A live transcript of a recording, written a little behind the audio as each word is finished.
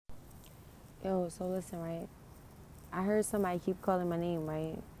Yo, so listen, right? I heard somebody keep calling my name,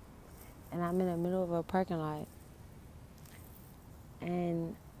 right? And I'm in the middle of a parking lot.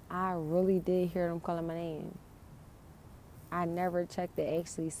 And I really did hear them calling my name. I never checked to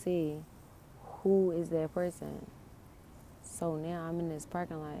actually see who is that person. So now I'm in this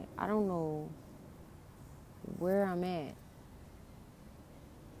parking lot. I don't know where I'm at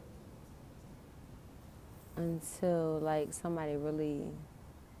until like somebody really,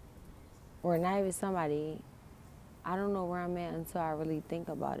 or not even somebody, I don't know where I'm at until I really think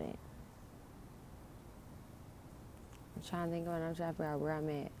about it. I'm trying to think about it. I'm trying to figure out where I'm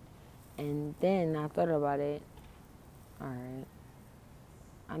at. And then I thought about it. All right,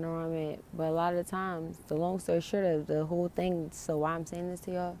 I know where I'm at. But a lot of times, the long story short of the whole thing, so why I'm saying this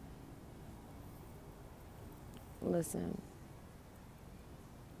to y'all, listen,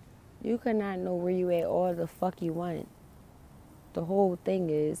 you cannot know where you at all the fuck you want. The whole thing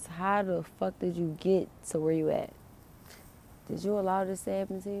is, how the fuck did you get to where you at? Did you allow this to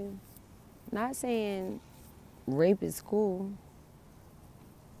happen to you? Not saying rape is cool.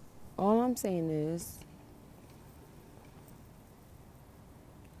 All I'm saying is,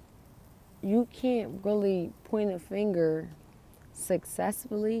 you can't really point a finger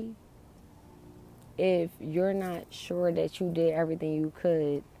successfully if you're not sure that you did everything you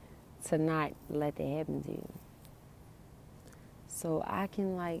could to not let that happen to you. So I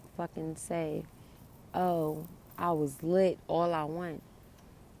can like fucking say, oh, I was lit all I want.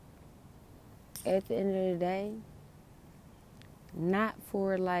 At the end of the day, not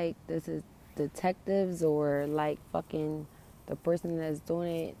for like the detectives or like fucking the person that's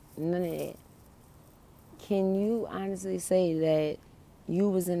doing it, none of that. Can you honestly say that you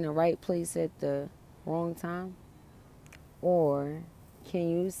was in the right place at the wrong time? Or can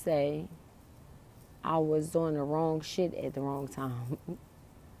you say I was doing the wrong shit at the wrong time?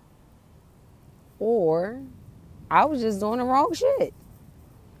 Or I was just doing the wrong shit.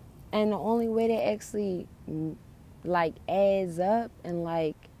 And the only way that actually like adds up and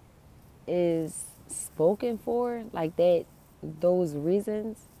like is spoken for, like that, those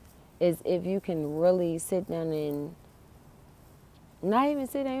reasons, is if you can really sit down and not even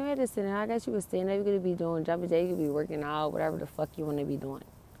sit down, you have to sit down. I guess you could stand up, you could be doing jumping jacks, you could be working out, whatever the fuck you want to be doing.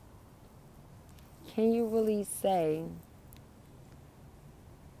 Can you really say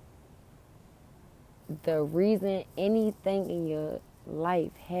the reason anything in your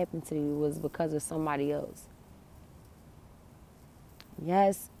life happened to you was because of somebody else?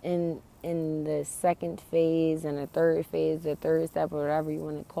 Yes, in the second phase and the third phase, the third step, or whatever you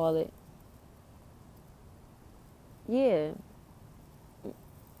want to call it. Yeah,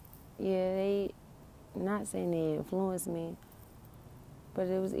 they not saying they influenced me, but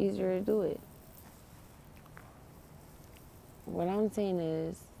it was easier to do it. What I'm saying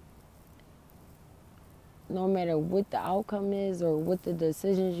is, no matter what the outcome is or what the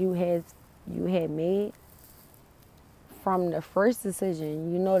decisions you had made, from the first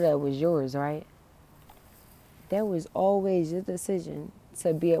decision, you know that was yours, right? That was always your decision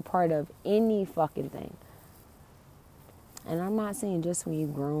to be a part of any fucking thing. And I'm not saying just when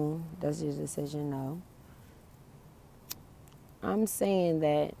you've grown, that's your decision, no. I'm saying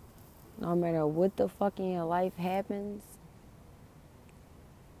that no matter what the fuck in your life happens,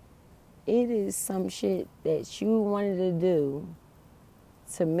 it is some shit that you wanted to do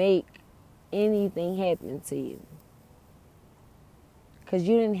to make anything happen to you. Because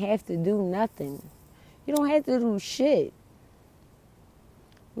you didn't have to do nothing. You don't have to do shit.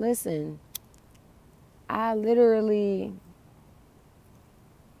 Listen, I literally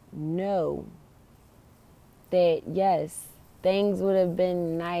know that, yes, things would have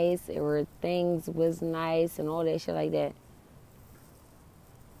been nice or things was nice and all that shit like that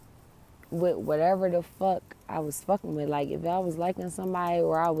with whatever the fuck I was fucking with. Like, if I was liking somebody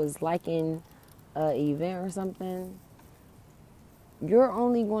or I was liking an event or something, you're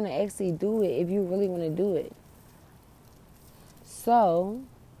only going to actually do it if you really want to do it. So,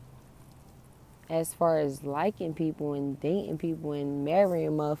 as far as liking people and dating people and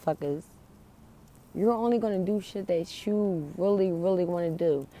marrying motherfuckers, you're only going to do shit that you really, really want to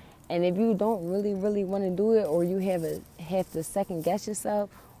do. And if you don't really, really want to do it, or you have to second guess yourself,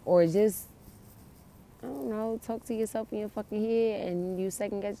 or just, I don't know, talk to yourself in your fucking head and you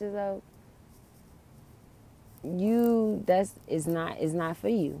second guess yourself, is not for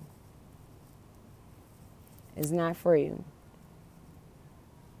you. It's not for you.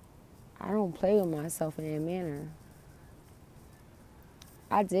 I don't play with myself in that manner.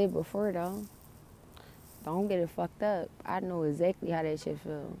 I did before though. Don't get it fucked up. I know exactly how that shit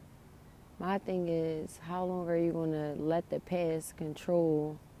feel. My thing is, how long are you gonna let the past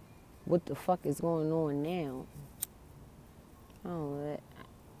control what the fuck is going on now. I'm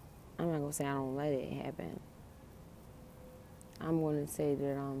not gonna say I don't let it happen. I'm gonna say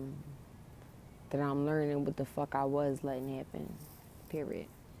that I'm learning what the fuck I was letting happen. Period.